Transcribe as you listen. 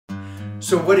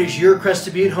So what is your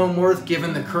Crested Butte home worth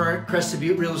given the current Crested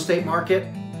Butte real estate market?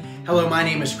 Hello, my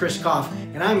name is Kopf,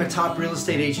 and I'm a top real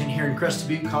estate agent here in Crested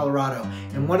Butte, Colorado.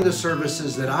 And one of the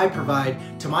services that I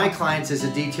provide to my clients is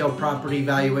a detailed property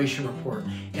valuation report.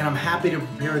 And I'm happy to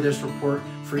prepare this report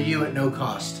for you at no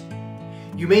cost.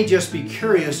 You may just be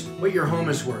curious what your home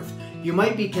is worth. You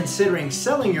might be considering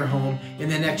selling your home in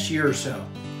the next year or so.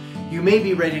 You may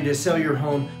be ready to sell your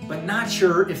home, but not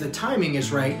sure if the timing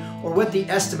is right or what the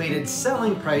estimated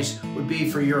selling price would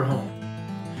be for your home.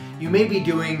 You may be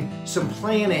doing some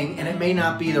planning and it may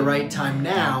not be the right time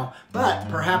now, but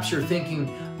perhaps you're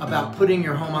thinking about putting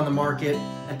your home on the market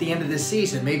at the end of the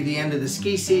season, maybe the end of the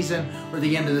ski season or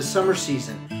the end of the summer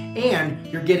season, and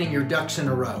you're getting your ducks in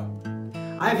a row.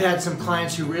 I've had some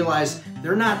clients who realize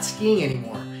they're not skiing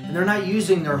anymore and they're not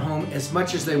using their home as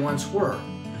much as they once were.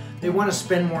 They want to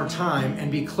spend more time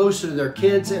and be closer to their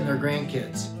kids and their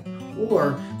grandkids.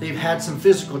 Or they've had some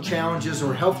physical challenges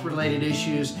or health-related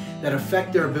issues that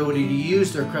affect their ability to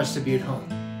use their Crested Butte home.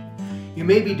 You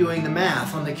may be doing the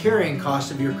math on the carrying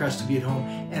cost of your Crested Butte home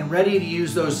and ready to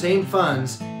use those same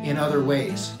funds in other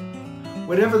ways.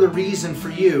 Whatever the reason for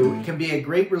you, it can be a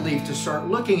great relief to start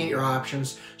looking at your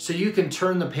options so you can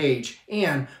turn the page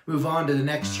and move on to the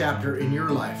next chapter in your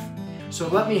life. So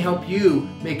let me help you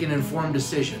make an informed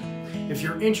decision. If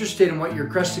you're interested in what your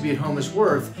Crested Butte home is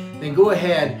worth, then go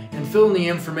ahead and fill in the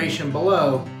information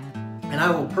below, and I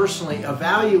will personally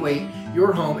evaluate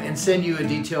your home and send you a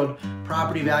detailed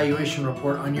property valuation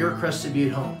report on your Crested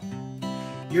Butte home.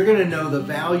 You're going to know the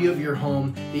value of your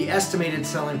home, the estimated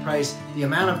selling price, the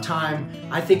amount of time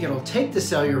I think it'll take to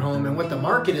sell your home and what the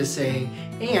market is saying,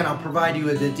 and I'll provide you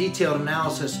with a detailed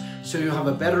analysis so you'll have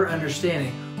a better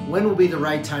understanding when will be the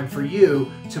right time for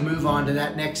you to move on to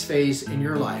that next phase in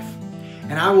your life.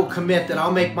 And I will commit that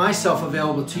I'll make myself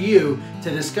available to you to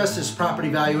discuss this property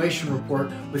valuation report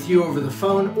with you over the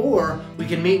phone, or we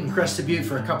can meet in Crested Butte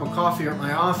for a cup of coffee or at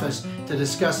my office to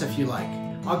discuss if you like.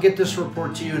 I'll get this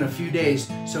report to you in a few days,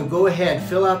 so go ahead,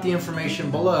 fill out the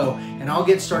information below, and I'll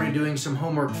get started doing some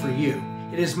homework for you.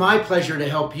 It is my pleasure to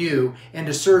help you and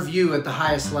to serve you at the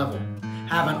highest level.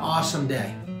 Have an awesome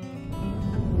day.